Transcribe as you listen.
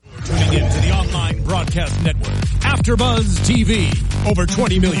broadcast network, AfterBuzz TV. Over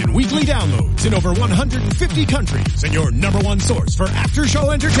 20 million weekly downloads in over 150 countries, and your number one source for after-show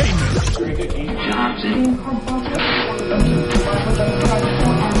entertainment.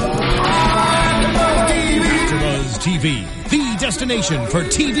 AfterBuzz TV, the destination for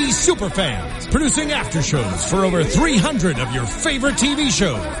TV superfans, producing aftershows for over 300 of your favorite TV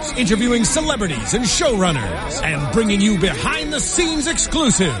shows, interviewing celebrities and showrunners, and bringing you behind-the-scenes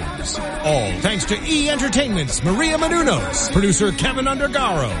exclusives. All thanks to E! Entertainment's Maria Menounos, producer Kevin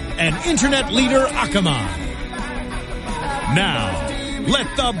Undergaro, and internet leader Akamai. Now,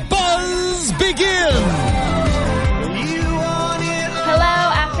 let the buzz begin!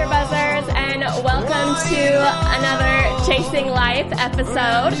 Hello, AfterBuzzers, and welcome to another Chasing Life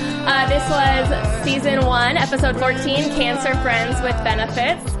episode. This was Season 1, Episode 14, Cancer Friends with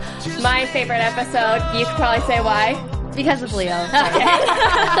Benefits. My favorite episode. You could probably say why. Because of Leo. Okay.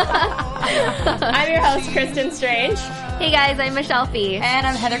 I'm your host, Kristen Strange. Hey guys, I'm Michelle Fee. And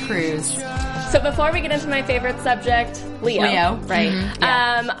I'm Heather Cruz. So before we get into my favorite subject, Leo. Right. Mm-hmm.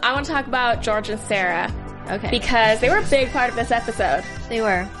 Yeah. I want to talk about George and Sarah. Okay. Because they were a big part of this episode. They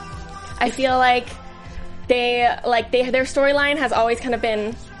were. I feel like their storyline has always kind of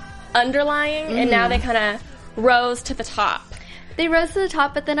been underlying, and now they kind of rose to the top. They rose to the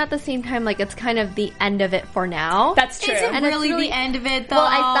top, but then at the same time, like, it's kind of the end of it for now. That's true. Is it really the end of it, though?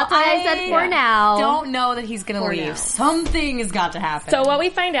 Well, that's why I said for now. Don't know that he's going to leave. Now. Something has got to happen. So what we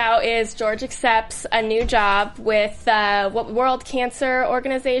find out is George accepts a new job with World Cancer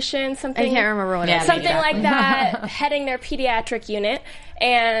Organization, something. I can't remember what it is. Something like that, heading their pediatric unit,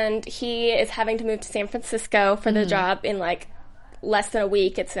 and he is having to move to San Francisco for the job in like less than a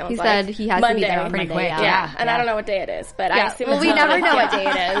week, it sounds like. He said he has Monday. to be there on Pretty Monday. quick. Yeah, and I don't know what day it is, but I assume we never know what day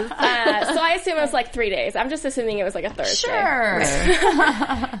it is. So I assume it was like 3 days. I'm just assuming it was like a Thursday. Sure.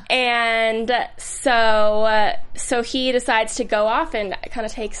 And so he decides to go off and kind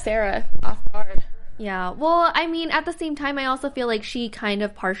of take Sarah off guard. Yeah. Well, I mean, at the same time, I also feel like she kind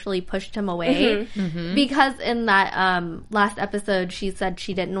of partially pushed him away because in that last episode, she said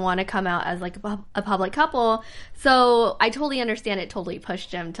she didn't want to come out as like a public couple. So I totally understand it totally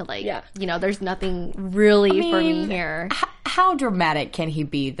pushed him to like, you know, there's nothing really for me here. How dramatic can he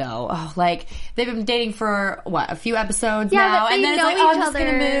be, though? Oh, like, they've been dating for, what, a few episodes Yeah, now? but And they then it's know like, each oh, I'm just going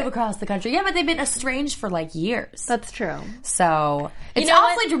other. to move across the country. Yeah, but they've been estranged for, like, years. That's true. So, it's know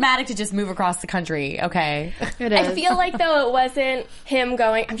awfully dramatic to just move across the country, okay? It is. I feel like, though, it wasn't him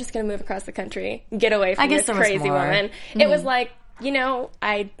going, I'm just going to move across the country, get away from this crazy woman. It was like, you know,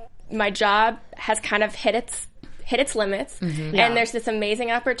 my job has kind of hit its limits, and there's this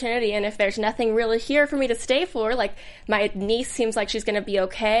amazing opportunity, and if there's nothing really here for me to stay for, like, my niece seems like she's going to be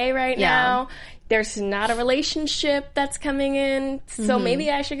okay right now, there's not a relationship that's coming in, so maybe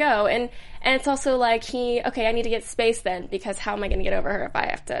I should go, and it's also like I need to get space then, because how am I going to get over her if I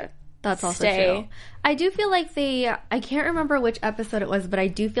have to That's also stay? true. I do feel like I can't remember which episode it was, but I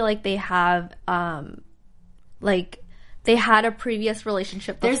do feel like they have, they had a previous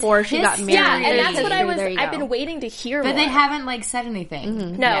relationship before she got married. Yeah, and that's what There you I've go. been waiting to hear But more. they haven't, like, said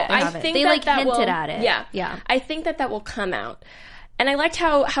anything. No, yet. I think they that hinted will, at it. Yeah. I think that will come out. And I liked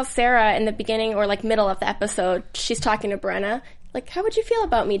how Sarah in the beginning or like middle of the episode, she's talking to Brenna. Like, how would you feel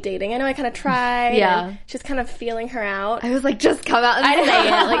about me dating? I know I kind of tried. Yeah. And she's kind of feeling her out. I was like, just come out and say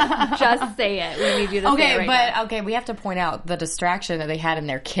it. Like, just say it. We need you to say it right now. We have to point out the distraction that they had in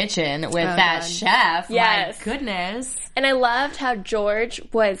their kitchen with that chef. Yes. My goodness. And I loved how George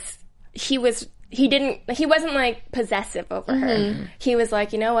he wasn't like possessive over her. He was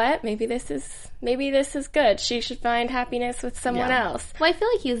like, you know what? Maybe this is good. She should find happiness with someone else. Well, I feel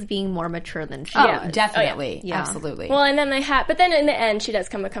like he was being more mature than she was. Definitely. Oh, yeah. Absolutely. Well, and then but then in the end, she does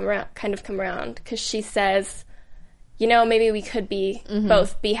come around because she says, you know, maybe we could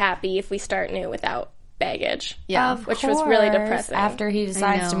both be happy if we start new without baggage. Yeah. Which was really depressing. After he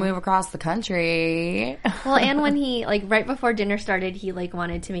decides to move across the country. Well, and when he, like, right before dinner started, he, like,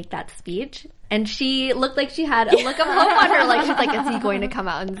 wanted to make that speech. And she looked like she had a look of hope on her. Like, she's like, is he going to come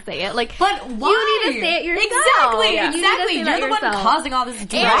out and say it? Like, but why? You need to say it yourself. Exactly. Yeah. Exactly. You're the one causing all this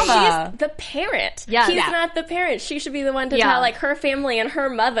drama. And she's the parent. Yeah. He's not the parent. She should be the one to tell, like, her family and her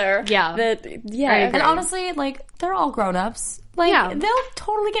mother. Yeah. And honestly, like, they're all grown-ups. Like, they'll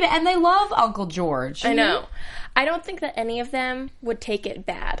totally get it. And they love Uncle George. I know. I don't think that any of them would take it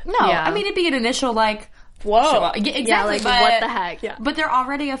bad. No. Yeah. I mean, it'd be an initial, like, whoa. Exactly. Yeah, like, what the heck? Yeah. But they're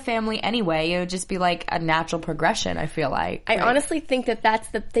already a family anyway. It would just be like a natural progression, I feel like. I honestly think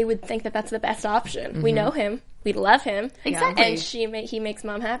that they would think that that's the best option. We know him. We love him. Exactly. And he makes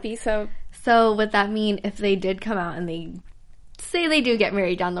mom happy, so. So would that mean if they did come out and they say they do get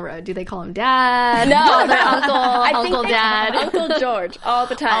married down the road, do they call him Dad? No, call their Uncle Dad, Uncle George all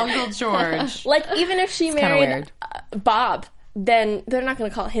the time. Uncle George. Like even if she married Bob, then they're not going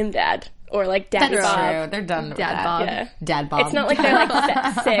to call him Dad or like Daddy Bob. That's true. They're done with Dad that. Bob. Yeah. Dad Bob. It's not like they're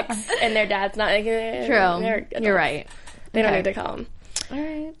like 6 and their dad's not like true. You're right. They don't need to call him. All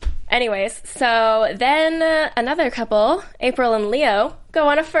right. Anyways, so then another couple, April and Leo, go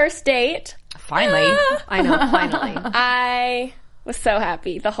on a first date. Finally. I know, finally. I was so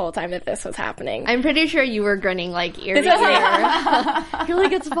happy the whole time that this was happening. I'm pretty sure you were grinning like ear to ear. You're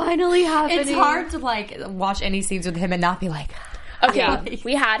like, it's finally happening. It's hard to like watch any scenes with him and not be like, okay,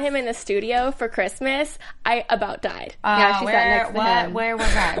 we had him in the studio for Christmas. I about died. Yeah, she sat next to him. Where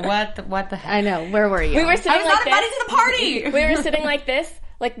was I? What the heck? I know. Where were you? We were sitting I was like not this. invited to the party! We were sitting like this,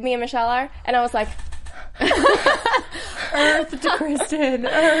 like me and Michelle are, and I was like, Earth to Kristen.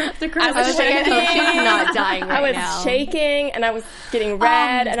 Earth to Kristen. I was shaking. She's not dying right I was now. shaking, and I was getting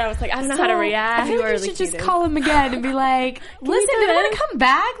red, and I was like, I don't know how to react. I feel like you should just call him again and be like, listen, do you want to come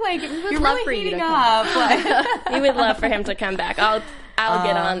back? Like, you're love really for you to heating come up. Like, We would love for him to come back. I'll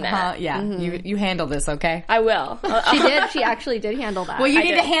get on that. Yeah, you handle this, okay? I will. She did. She actually did handle that. Well, you I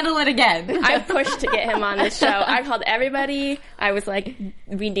need did. to handle it again. I pushed to get him on this show. I called everybody. I was like,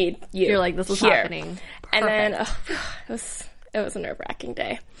 we need you. You're like, this is here. happening. And then it was a nerve-wracking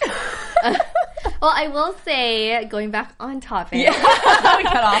day. Well, I will say, going back on topic, We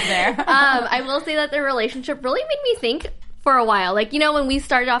cut off there. I will say that their relationship really made me think for a while. Like, you know, when we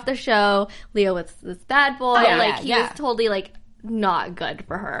started off the show, Leo was this bad boy. He was totally, like, not good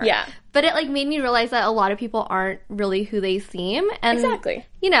for her. Yeah. But it, like, made me realize that a lot of people aren't really who they seem. And, Exactly.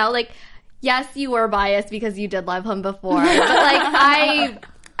 you know, like, yes, you were biased because you did love him before. But, like,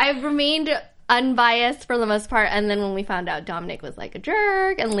 I've remained unbiased for the most part. And then when we found out Dominic was, like, a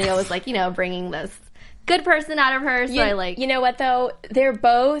jerk and Leo was, like, you know, bringing this good person out of her, so You know what, though? They're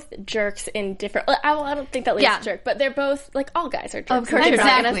both jerks in different... I don't think that Leo's a jerk, but they're both... Like, all guys are jerks. Of course, you're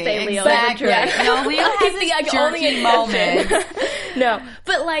not going to say Leo is a jerk. No, Leo has his jerky moment. No,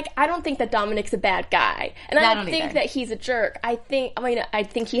 but, like, I don't think that Dominic's a bad guy. And I don't think that he's a jerk. I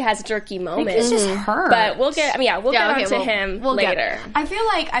think he has a jerky moment. I think it's just her. But we'll get... we'll get onto him later. I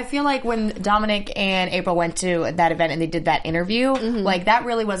feel like when Dominic and April went to that event and they did that interview, like, that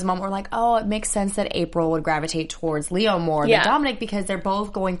really was a moment where, like, oh, it makes sense that April would gravitate towards Leo more than Dominic because they're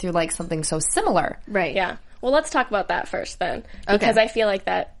both going through, like, something so similar. Right. Yeah. Well, let's talk about that first then. Because I feel like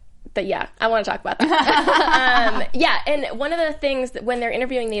that I want to talk about that. And one of the things that when they're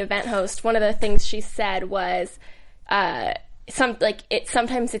interviewing the event host, one of the things she said was,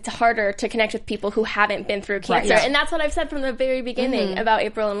 sometimes it's harder to connect with people who haven't been through cancer. And that's what I've said from the very beginning about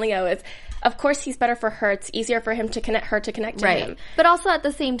April and Leo is, of course he's better for her. It's easier for him to connect to him. But also at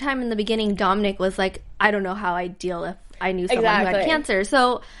the same time in the beginning, Dominic was like, I don't know how I'd deal if I knew someone who had cancer.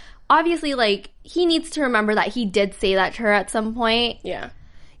 So obviously, like, he needs to remember that he did say that to her at some point. Yeah.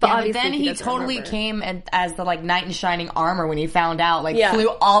 But then he totally came as the, like, knight in shining armor when he found out. Like, flew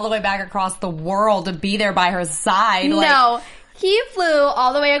all the way back across the world to be there by her side. No. He flew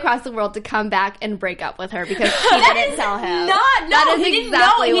all the way across the world to come back and break up with her because she didn't tell him. He didn't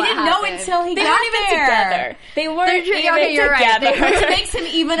know until he got there. They weren't even you're together. Right. Which makes him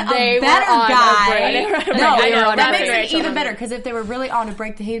even a better guy. That makes him even better because if they were really on a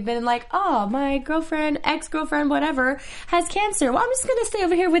break, he'd been like, oh, my girlfriend, ex-girlfriend, whatever, has cancer. Well, I'm just going to stay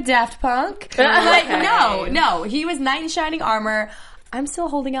over here with Daft Punk. Like, no. He was knight in shining armor. I'm still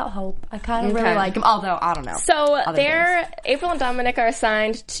holding out hope. I kind of really like him, although I don't know. So April and Dominic are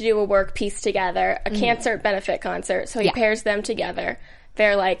assigned to do a work piece together, a cancer benefit concert. So he pairs them together.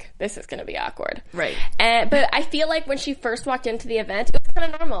 They're like, this is going to be awkward. Right. But I feel like when she first walked into the event, it was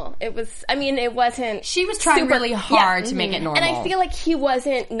kind of normal. It wasn't... She was trying really hard to make it normal. And I feel like he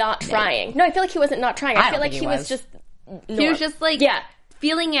wasn't not trying. No, I feel like he wasn't not trying. I feel like he was just... He was just like...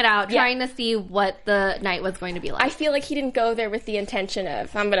 feeling it out, trying to see what the night was going to be like. I feel like he didn't go there with the intention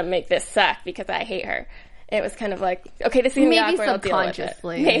of, I'm going to make this suck because I hate her. It was kind of like, okay, this is going to be awkward, I'll deal with it.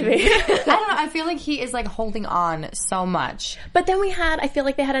 Maybe. I don't know, I feel like he is, like, holding on so much. But then I feel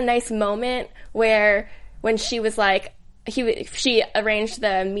like they had a nice moment where when she was like, she arranged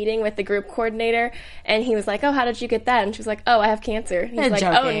the meeting with the group coordinator, and he was like, oh, how did you get that? And she was like, oh, I have cancer. He's like,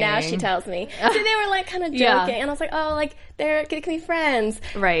 joking. oh, now she tells me. So they were, like, kind of joking, and I was like, oh, like, they're going to be friends.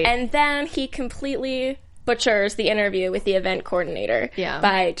 Right. And then he completely butchers the interview with the event coordinator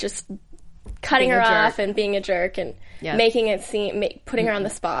by just cutting her off and being a jerk and making it seem, putting her on the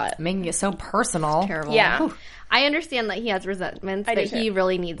spot. Making it so personal. Terrible. Yeah. Whew. I understand that he has resentments, but he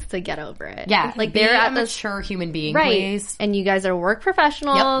really needs to get over it. Yeah. Like, they're they're a mature human being, right. please. And you guys are work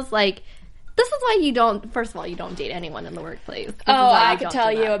professionals. Like, This is why you don't, first of all, you don't date anyone in the workplace. I could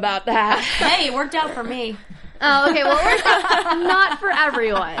tell you about that. Hey, it worked out for me. Oh, okay. Well, not for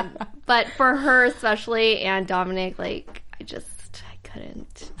everyone, but for her especially, and Dominic, like, I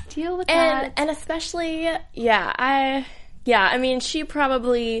couldn't deal with that. And especially, I mean, she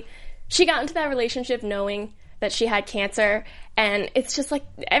got into that relationship knowing that she had cancer, and it's just like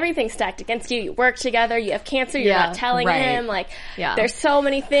everything's stacked against you. You work together, you have cancer, you're not telling him. Like, there's so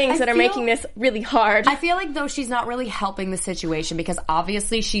many things that are making this really hard. I feel like, though, she's not really helping the situation because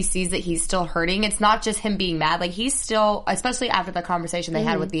obviously she sees that he's still hurting. It's not just him being mad. Like, he's still, especially after the conversation they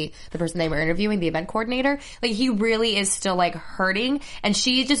had with the person they were interviewing, the event coordinator, like, he really is still, like, hurting, and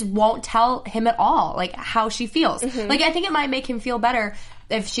she just won't tell him at all, like, how she feels. Like, I think it might make him feel better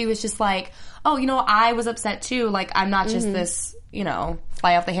if she was just like, oh, you know, I was upset too. Like, I'm not just this, you know,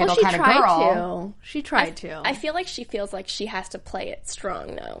 fly off the handle kind of girl. She tried to. I feel like she feels like she has to play it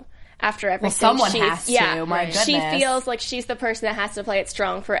strong, though. After everything. Well, someone has to. My goodness. She feels like she's the person that has to play it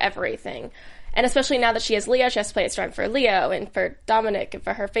strong for everything. And especially now that she has Leo, she has to play it strong for Leo and for Dominic and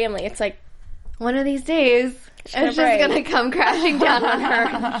for her family. It's like, one of these days, it's just going to come crashing down on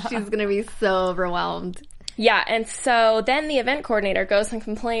her. She's going to be so overwhelmed. Yeah, and so then the event coordinator goes and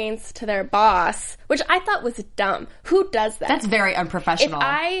complains to their boss, which I thought was dumb. Who does that? That's very unprofessional.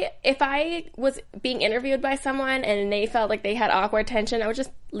 If I was being interviewed by someone and they felt like they had awkward tension, I would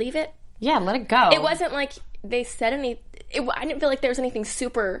just leave it. Yeah, let it go. It wasn't like they said I didn't feel like there was anything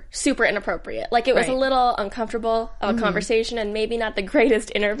super, super inappropriate. Like, it was a little uncomfortable of a conversation and maybe not the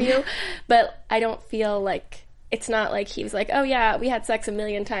greatest interview, but I don't feel like... It's not like he was like, oh, yeah, we had sex a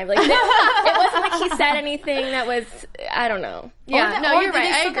million times. Like, it wasn't like he said anything that was, I don't know. Yeah, you're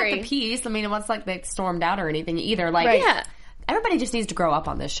right. I agree. Got the peace. I mean, it wasn't like they stormed out or anything either. Like, everybody just needs to grow up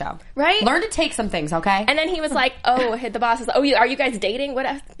on this show. Right? Learn to take some things, okay? And then he was like, the boss is like, are you guys dating? What?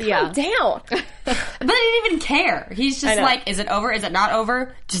 Calm down. But he didn't even care. He's just like, is it over? Is it not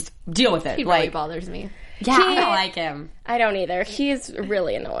over? Just deal with it. He really bothers me. Yeah, I don't like him. I don't either. He's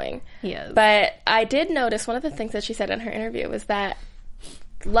really annoying. He is. But I did notice one of the things that she said in her interview was that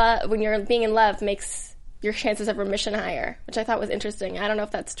when you're being in love makes your chances of remission higher, which I thought was interesting. I don't know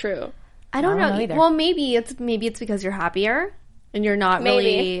if that's true. I don't know either. Well, maybe it's because you're happier and you're not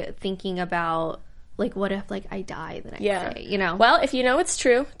really thinking about, like, what if, like, I die the next day, you know? Well, if you know it's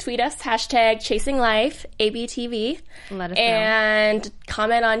true, tweet us, #ChasingLife, ABTV. Let us know. And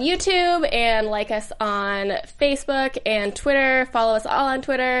comment on YouTube and like us on Facebook and Twitter. Follow us all on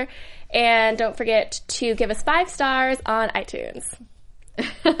Twitter. And don't forget to give us 5 stars on iTunes.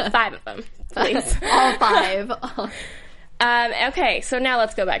 5 of them, please. All 5. Okay, so now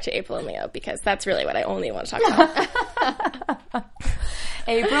let's go back to April and Leo, because that's really what I only want to talk about.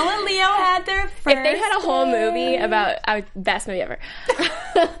 April and Leo had their first If they had a whole movie about best movie ever.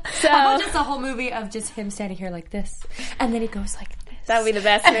 So how about just a whole movie of just him standing here like this, and then he goes like this? That would be the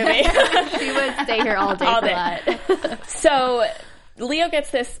best movie. She would stay here all day for that. So Leo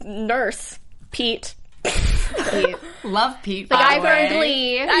gets this nurse, Pete. Love Pete. The guy from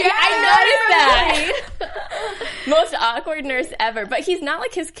Glee. I noticed that. Most awkward nurse ever. But he's not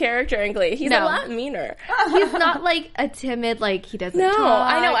like his character in Glee. He's a lot meaner. He's not like a timid, like, he doesn't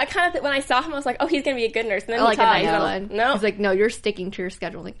talk. I know. I kind of, when I saw him, I was like, oh, he's going to be a good nurse. And then he talks. A nice one. No. He's like, no, you're sticking to your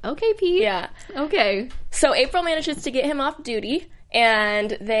schedule. I'm like, okay, Pete. Yeah. Okay. So April manages to get him off duty,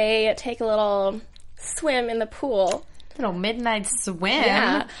 and they take a little swim in the pool. Little midnight swim.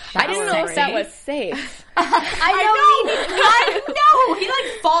 Yeah. I didn't know if that was safe. I know. He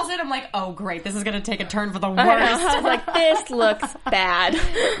like falls in. I'm like, oh great, this is gonna take a turn for the worst. I was like, this looks bad.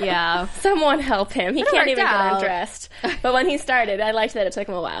 Yeah. Someone help him. He can't even get undressed. But when he started, I liked that it took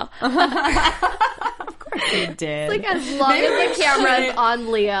him a while. Of course he did. Like, as long as the camera's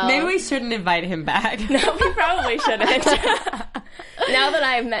on Leo. Maybe we shouldn't invite him back. No, we probably shouldn't. Now that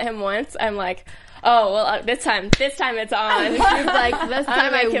I've met him once, I'm like, oh, well, this time it's on. He's like, this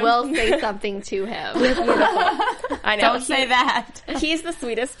time I will say something to him. I know. Don't say that. He's the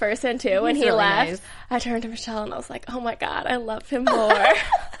sweetest person, too. When he really left, nice. I turned to Michelle and I was like, oh my God, I love him more.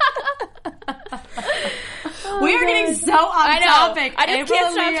 We are getting so off topic. I just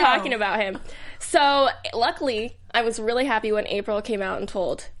can't stop talking about him. So, luckily, I was really happy when April came out and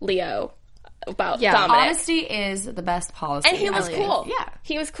told Leo about Dominic. Honesty is the best policy. And he was cool. Yeah.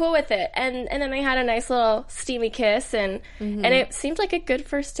 He was cool with it. And then they had a nice little steamy kiss, and it seemed like a good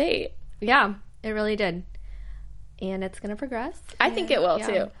first date. Yeah, it really did. And it's going to progress. I think it will,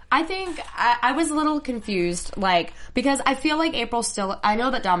 too. I think I was a little confused, like, because I feel like April still, I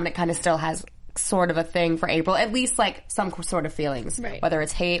know that Dominic kind of still has sort of a thing for April, at least like some sort of feelings, whether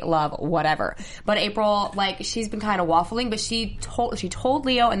it's hate, love, whatever. But April, like, she's been kind of waffling, but she told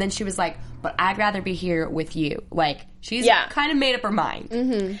Leo, and then she was like, but I'd rather be here with you. Like, she's kind of made up her mind.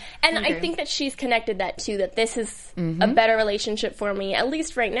 Mm-hmm. And I think that she's connected that too, that this is a better relationship for me, at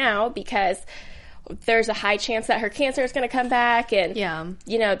least right now, because there's a high chance that her cancer is going to come back, and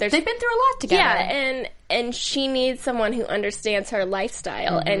you know, they've been through a lot together. Yeah, and she needs someone who understands her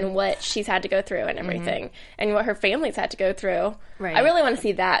lifestyle and what she's had to go through and everything, and what her family's had to go through. Right. I really want to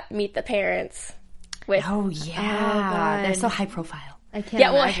see that, meet the parents. With they're so high profile. I can't.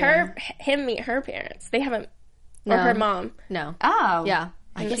 Yeah, well, him meet her parents. They haven't, or her mom. No. Oh, yeah.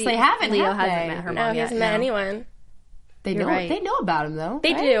 I guess they haven't. Leo hasn't met her mom yet. He hasn't met anyone. They know. They know about him though.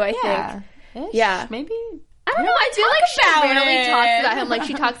 They do. I think. Yeah, maybe. I don't know. I feel like she rarely talks about him. Like,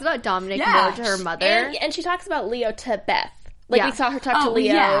 she talks about Dominic more to her mother. And she talks about Leo to Beth. Like, we saw her talk to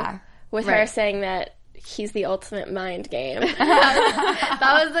Leo with her saying that he's the ultimate mind game. That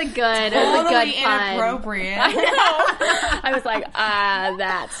was a good pun. Inappropriate. I know. I was like,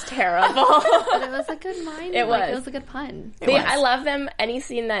 that's terrible. But it was a good mind. It was. It was a good pun. I love them. Any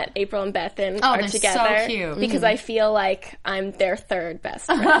scene that April and Beth are together. So cute. Because I feel like I'm their third best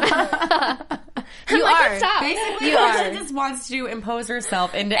friend. You are. Basically, you are. She just wants to impose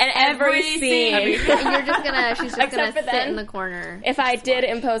herself into every scene. She's just gonna sit in the corner. If I did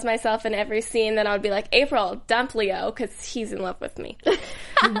impose myself in every scene, then I would be like, April, dump Leo, because he's in love with me.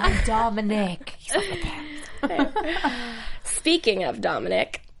 Dominic. Speaking of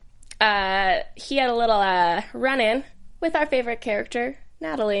Dominic, he had a little run-in with our favorite character,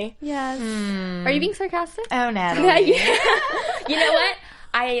 Natalie. Yes. Are you being sarcastic? Oh, Natalie. You know what?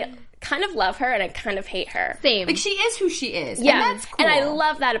 I kind of love her and I kind of hate her. Same. Like, she is who she is. Yeah. And that's cool. And I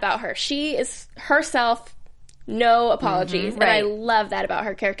love that about her. She is herself, no apologies. And I love that about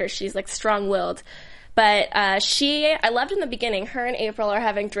her character. She's, like, strong-willed. But I loved in the beginning, her and April are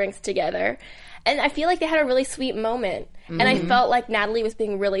having drinks together. And I feel like they had a really sweet moment. And I felt like Natalie was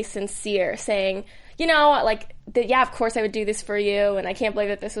being really sincere, saying, you know, like, of course I would do this for you, and I can't believe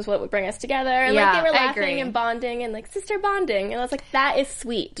that this is what would bring us together. And, like, they were laughing and bonding and, like, sister bonding. And I was like, that is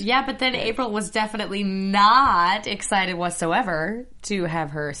sweet. Yeah, but then April was definitely not excited whatsoever to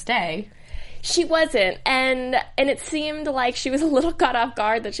have her stay. She wasn't, and it seemed like she was a little caught off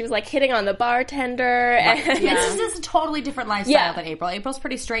guard that she was, like, hitting on the bartender. Right. And This is a totally different lifestyle than April. April's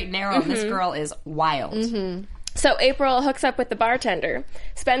pretty straight and narrow, and this girl is wild. So April hooks up with the bartender,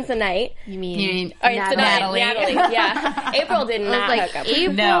 spends the night. You mean Natalie? Yeah. April did not hook up.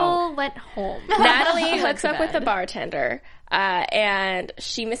 April went home. Natalie hooks up with the bartender. And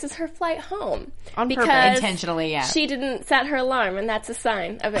she misses her flight home. On because purpose. Intentionally, she didn't set her alarm, and that's a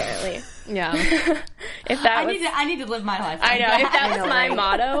sign, apparently. Yeah. I need to live my life. I know. If that was my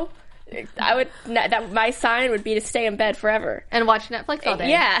motto, I would. My sign would be to stay in bed forever and watch Netflix all day.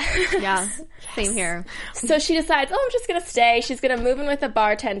 Yeah. Yeah. Same here. So she decides, I'm just gonna stay. She's gonna move in with the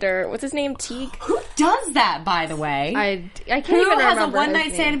bartender. What's his name? Teague. Who does that, by the way? I can't even remember. Who has a one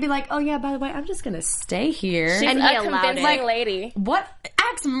night stand and be like, oh yeah, by the way, I'm just gonna stay here. She's a convincing lady. What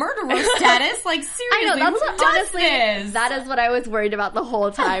axe murderer status? Like, seriously, I know, who does this? That is what I was worried about the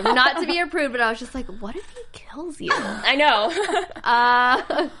whole time. Not to be a prude, but I was just like, what if he kills you? I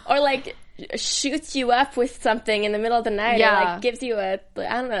know. Or like shoots you up with something in the middle of the night, or like gives you I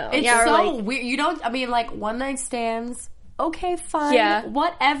don't know. It's so weird. You don't, one night stands, okay, fine,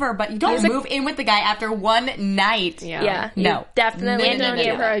 whatever, but you don't move in with the guy after one night. Yeah. No. Definitely. And he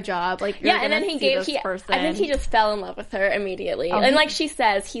gave her a job. Like, and then I think he just fell in love with her immediately. And like she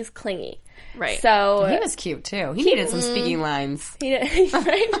says, he's clingy. Right. So he was cute too. He needed some speaking lines. Right?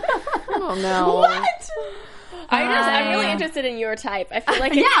 I don't know. What? I'm really interested in your type. I feel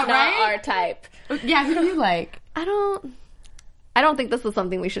like it's not our type. Yeah, who do you like? I don't think this is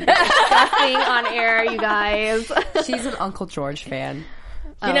something we should be discussing on air, you guys. She's an Uncle George fan.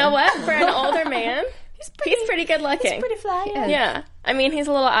 You know what? For an older man, he's pretty good looking. He's pretty fly. Yeah. I mean, he's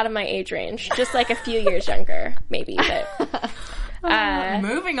a little out of my age range. Just like a few years younger, maybe. But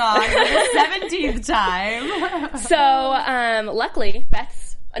moving on for the 17th time. So, luckily,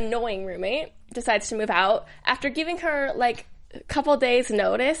 Beth's annoying roommate decides to move out after giving her, like, a couple days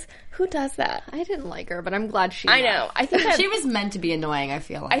notice. Who does that? I didn't like her, but I'm glad she left. I know. I think that she was meant to be annoying, I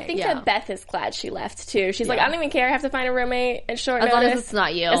feel like. I think that Beth is glad she left, too. She's like, I don't even care. I have to find a roommate at short notice. As long as it's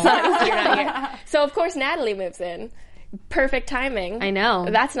not you. As long as you're not here. So, of course, Natalie moves in. Perfect timing. I know.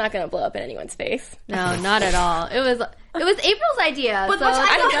 That's not going to blow up in anyone's face. No, not at all. It was April's idea. But so which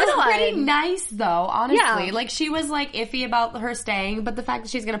I thought was fine. pretty nice, though, honestly. Yeah. Like, she was, like, iffy about her staying, but the fact that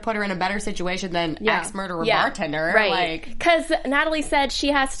she's going to put her in a better situation than ex-murderer bartender. Right. Like, because Natalie said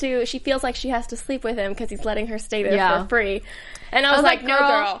she feels like she has to sleep with him because he's letting her stay there for free. And I was like, no,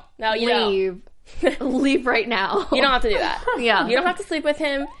 girl. No, you leave. Leave right now. You don't have to do that. Yeah. You don't have to sleep with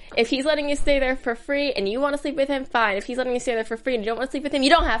him. If he's letting you stay there for free and you want to sleep with him, fine. If he's letting you stay there for free and you don't want to sleep with him, you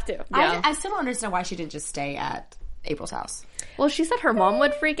don't have to. Yeah. I still don't understand why she didn't just stay at April's house. Well, she said her mom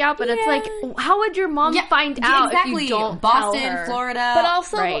would freak out, but it's like, how would your mom find out exactly. if you don't Boston, tell her? Florida. But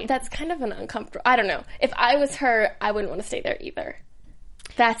also, that's kind of an uncomfortable... I don't know. If I was her, I wouldn't want to stay there either.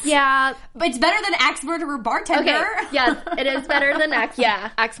 But it's better than ex-murderer bartender. Okay, yes, it is better than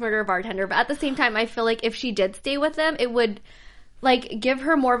ex-murderer bartender. But at the same time, I feel like if she did stay with them, it would like give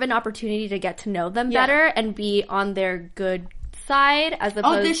her more of an opportunity to get to know them better and be on their good side as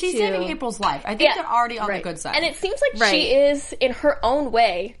opposed to... she's saving April's life. I think they're already on the good side. And it seems like she is, in her own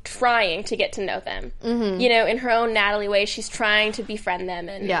way, trying to get to know them. Mm-hmm. You know, in her own Natalie way, she's trying to befriend them.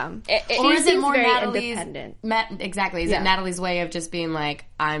 And or is it more Natalie's... independent. Exactly. Is it Natalie's way of just being like,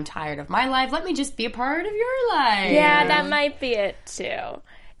 I'm tired of my life, let me just be a part of your life? Yeah, that might be it, too.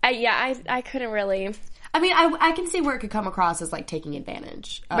 I couldn't really... I mean, I can see where it could come across as, like, taking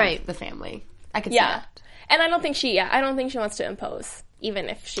advantage of the family. I could see that. And I don't think she wants to impose, even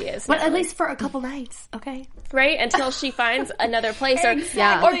if she is. But at least for a couple nights, okay? Right? Until she finds another place. Or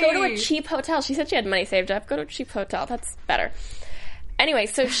go to a cheap hotel. She said she had money saved up. Go to a cheap hotel. That's better. Anyway,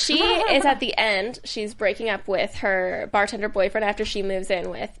 so she is at the end. She's breaking up with her bartender boyfriend after she moves in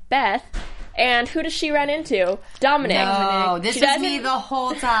with Beth. And who does she run into? Dominic. No, this is me the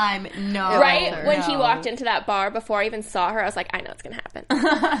whole time. No. Right? When he walked into that bar before I even saw her, I was like, I know it's going to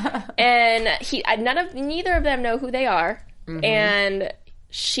happen. And neither of them know who they are. Mm-hmm. And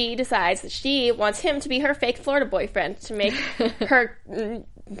she decides that she wants him to be her fake Florida boyfriend to make her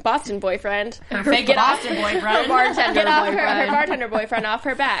Boston boyfriend. Her fake Boston boyfriend. Her bartender boyfriend off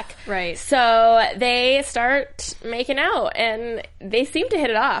her back. Right. So they start making out, and they seem to hit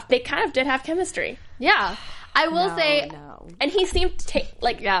it off. They kind of did have chemistry. Yeah. I will say... No. And he seemed taken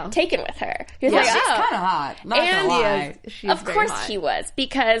with her. He was like, she's kind of hot. Not gonna lie. Of course he was,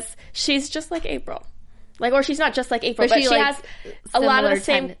 because she's just like April. Like, or she's not just like April, but she has a lot of the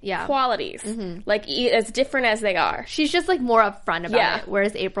same qualities. Mm-hmm. Like, as different as they are. She's just, like, more upfront about it,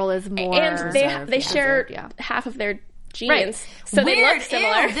 whereas April is more... And they share half of their genes. Right. So weird. They look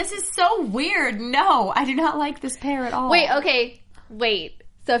similar. Ew, this is so weird. No, I do not like this pair at all. Wait.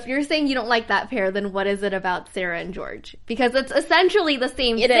 So if you're saying you don't like that pair, then what is it about Sarah and George? Because it's essentially the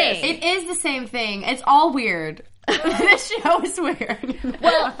same thing. It is the same thing. It's all weird. This show is weird.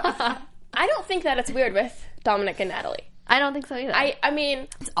 Well... I don't think that it's weird with Dominic and Natalie. I don't think so either. I mean...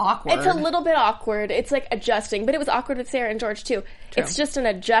 It's awkward. It's a little bit awkward. It's like adjusting. But it was awkward with Sarah and George too. True. It's just an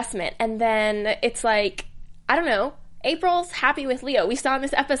adjustment. And then it's like, I don't know. April's happy with Leo. We saw in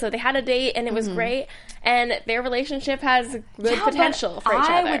this episode they had a date and it was great. And their relationship has good potential for each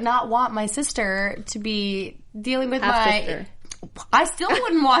other. I would not want my sister to be dealing with sister. I still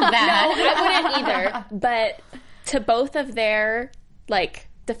wouldn't want that. No, I wouldn't either. But to both of their, like...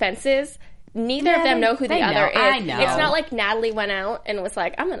 defenses, neither of them know who the other is. I know. It's not like Natalie went out and was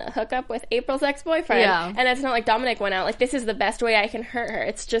like, I'm gonna hook up with April's ex-boyfriend. Yeah. And it's not like Dominic went out like, this is the best way I can hurt her.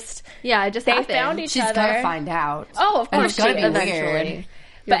 It's just they happened. found each other. She's gonna find out. Oh, of course, it's gonna be eventually. Weird.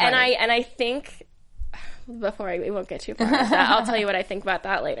 But right. and I think we won't get too far into that. I'll tell you what I think about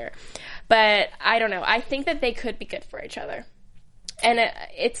that later. But I don't know. I think that they could be good for each other. And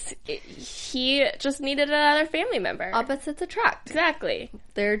he just needed another family member. Opposites attract. Exactly.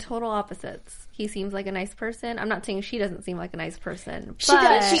 They're total opposites. He seems like a nice person. I'm not saying she doesn't seem like a nice person. She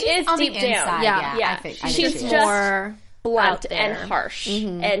does. She is on deep the inside, down. Yeah. I think she's just more blunt and harsh.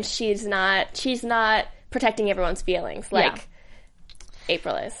 Mm-hmm. And she's not protecting everyone's feelings like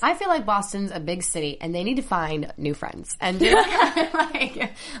April is. I feel like Boston's a big city, and they need to find new friends. And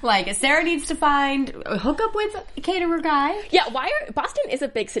like Sarah needs to hook up with a caterer guy. Yeah, Boston is a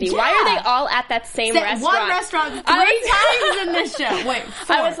big city. Yeah. Why are they all at that same restaurant? One restaurant 3 times in this show. Wait,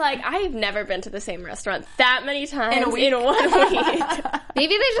 4. I was like, I've never been to the same restaurant that many times in 1 week.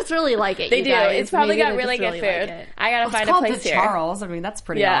 Maybe they just really like it. They do. Guys. It's probably got really good food. Like I gotta find a place here. Charles. I mean, that's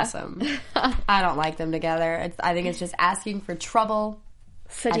pretty awesome. I don't like them together. I think it's just asking for trouble.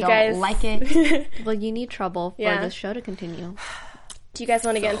 So do I you don't guys like it? Well, you need trouble for this show to continue. Do you guys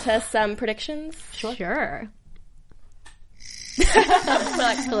want to get into some predictions? Sure.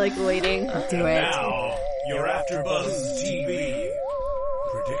 I'm like waiting. Do it. Now, your AfterBuzz TV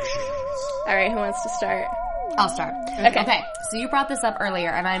predictions. All right, who wants to start? I'll start. Okay. So you brought this up earlier,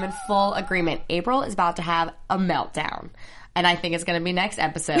 and I'm in full agreement. April is about to have a meltdown. And I think it's going to be next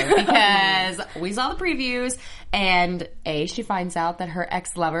episode because we saw the previews, and she finds out that her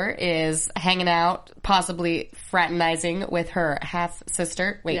ex-lover is hanging out, possibly fraternizing with her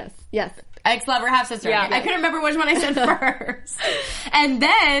half-sister. Wait. Yes. Ex-lover, half-sister. Yeah. I couldn't remember which one I said first. And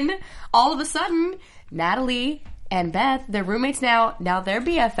then, all of a sudden, Natalie and Beth, they're roommates now. Now they're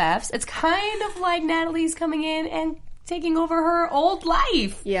BFFs. It's kind of like Natalie's coming in and taking over her old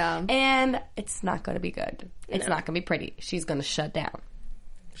life. Yeah. And it's not going to be good. It's not going to be pretty. She's going to shut down.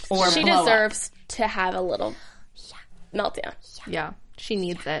 Or she deserves to have a little meltdown. Yeah. She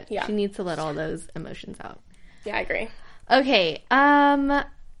needs it. Yeah. She needs to let all those emotions out. Yeah, I agree. Okay.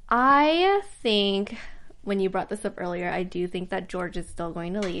 I think when you brought this up earlier, I do think that George is still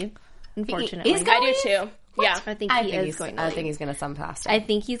going to leave. Unfortunately. I do too. What? Yeah. I think he is going to leave. I think he's going to some pasta. I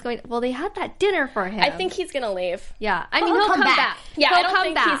think he's going to... Well, they had that dinner for him. I think he's going to leave. Yeah. I mean, he'll come back. Yeah, he'll I don't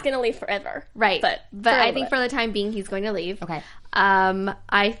think he's going to leave forever. Right. But I think for the time being, he's going to leave. Okay.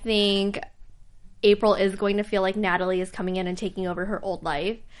 I think April is going to feel like Natalie is coming in and taking over her old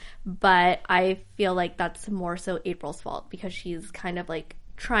life. But I feel like that's more so April's fault because she's kind of like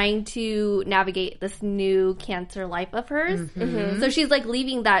trying to navigate this new Cancer life of hers. Mm-hmm. So she's like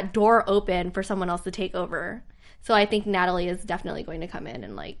leaving that door open for someone else to take over. So I think Natalie is definitely going to come in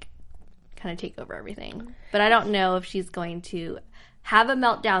and like kind of take over everything. But I don't know if she's going to have a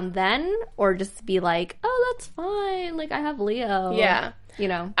meltdown then or just be like, oh, that's fine. Like I have Leo. Yeah. You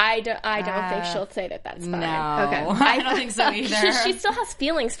know, I don't think she'll say that that's fine. No. Okay. I don't think so either. She still has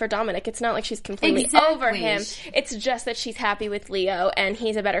feelings for Dominic. It's not like she's completely over him. It's just that she's happy with Leo and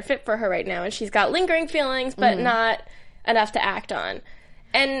he's a better fit for her right now. And she's got lingering feelings, but not enough to act on.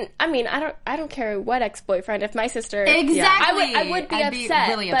 And I mean, I don't care what ex-boyfriend. If my sister, exactly, I would be I'd upset.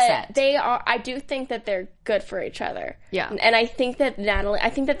 Be really but upset. They are. I do think that they're good for each other. Yeah. And I think that I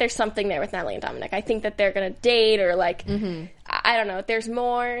think that there's something there with Natalie and Dominic. I think that they're gonna date or like, I don't know. There's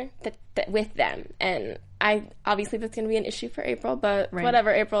more that with them, and obviously that's gonna be an issue for April. But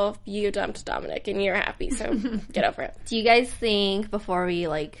whatever, April, you dumped Dominic and you're happy, so get over it. Do you guys think before we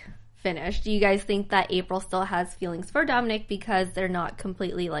like finish, do you guys think that April still has feelings for Dominic because they're not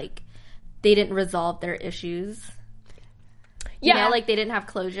completely like they didn't resolve their issues? Yeah, you know, like they didn't have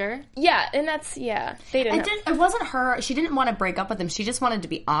closure. Yeah, and that's they didn't. It wasn't her. She didn't want to break up with him. She just wanted to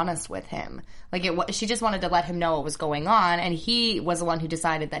be honest with him. Like she just wanted to let him know what was going on, and he was the one who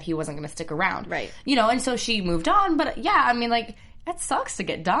decided that he wasn't going to stick around. Right. You know, and so she moved on. But yeah, I mean, like it sucks to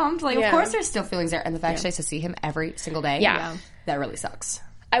get dumped. Like of course there's still feelings there, and the fact she has to see him every single day. Yeah, that really sucks.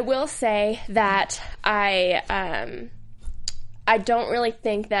 I will say that I don't really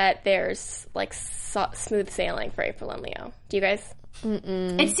think that there's like smooth sailing for April and Leo. Do you guys?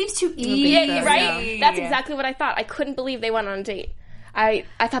 It seems too easy. Yeah, right? Yeah. That's exactly what I thought. I couldn't believe they went on a date. I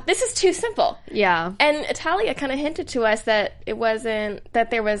thought this is too simple. Yeah. And Italia kind of hinted to us that it wasn't,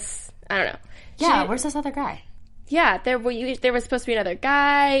 that there was, I don't know. Yeah, where's this other guy? Yeah, there was supposed to be another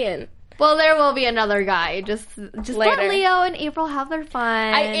guy and... Well, there will be another guy. Just later. Let Leo and April have their fun.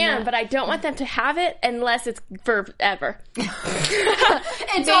 I am, but I don't want them to have it unless it's forever.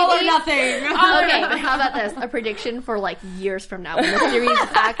 It's all or nothing. Okay, how about this? A prediction for like years from now. When the series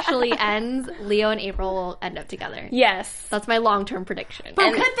actually ends, Leo and April will end up together. Yes. That's my long-term prediction.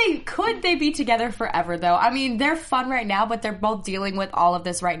 But could they be together forever, though? I mean, they're fun right now, but they're both dealing with all of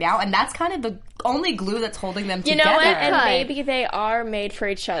this right now, and that's kind of the only glue that's holding them together. You know what? And maybe they are made for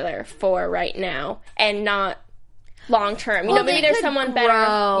each other for right now and not long term. You know, maybe there's someone better.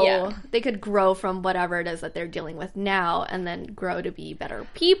 Yeah. They could grow from whatever it is that they're dealing with now and then grow to be better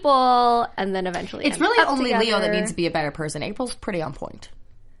people and then eventually it's really only Leo that needs to be a better person. April's pretty on point.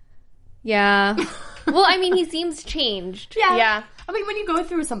 Yeah. Well, I mean, he seems changed. Yeah. I mean, when you go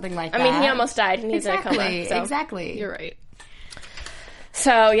through something like that. I mean, he almost died and he's in a coma. So. Exactly. You're right.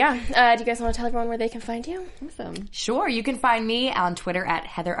 So, yeah. Do you guys want to tell everyone where they can find you? Awesome. Sure. You can find me on Twitter at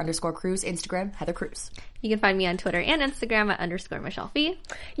Heather_Cruz, Instagram, Heather Cruz. You can find me on Twitter and Instagram at _MichelleFee.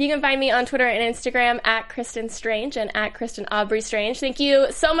 You can find me on Twitter and Instagram at Kristen Strange and at Kristen Aubrey Strange. Thank you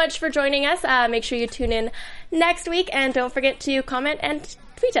so much for joining us. Make sure you tune in next week and don't forget to comment and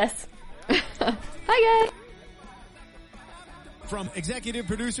tweet us. Bye, guys. From executive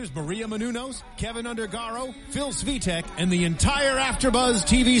producers Maria Menounos, Kevin Undergaro, Phil Svitek, and the entire AfterBuzz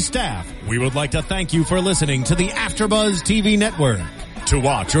TV staff, we would like to thank you for listening to the AfterBuzz TV network. To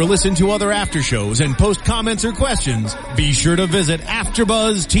watch or listen to other after shows and post comments or questions, be sure to visit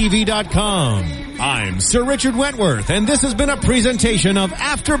AfterBuzzTV.com. I'm Sir Richard Wentworth, and this has been a presentation of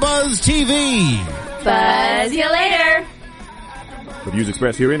AfterBuzz TV. Buzz you later. The views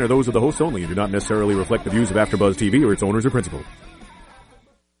expressed herein are those of the hosts only and do not necessarily reflect the views of AfterBuzz TV or its owners or principals.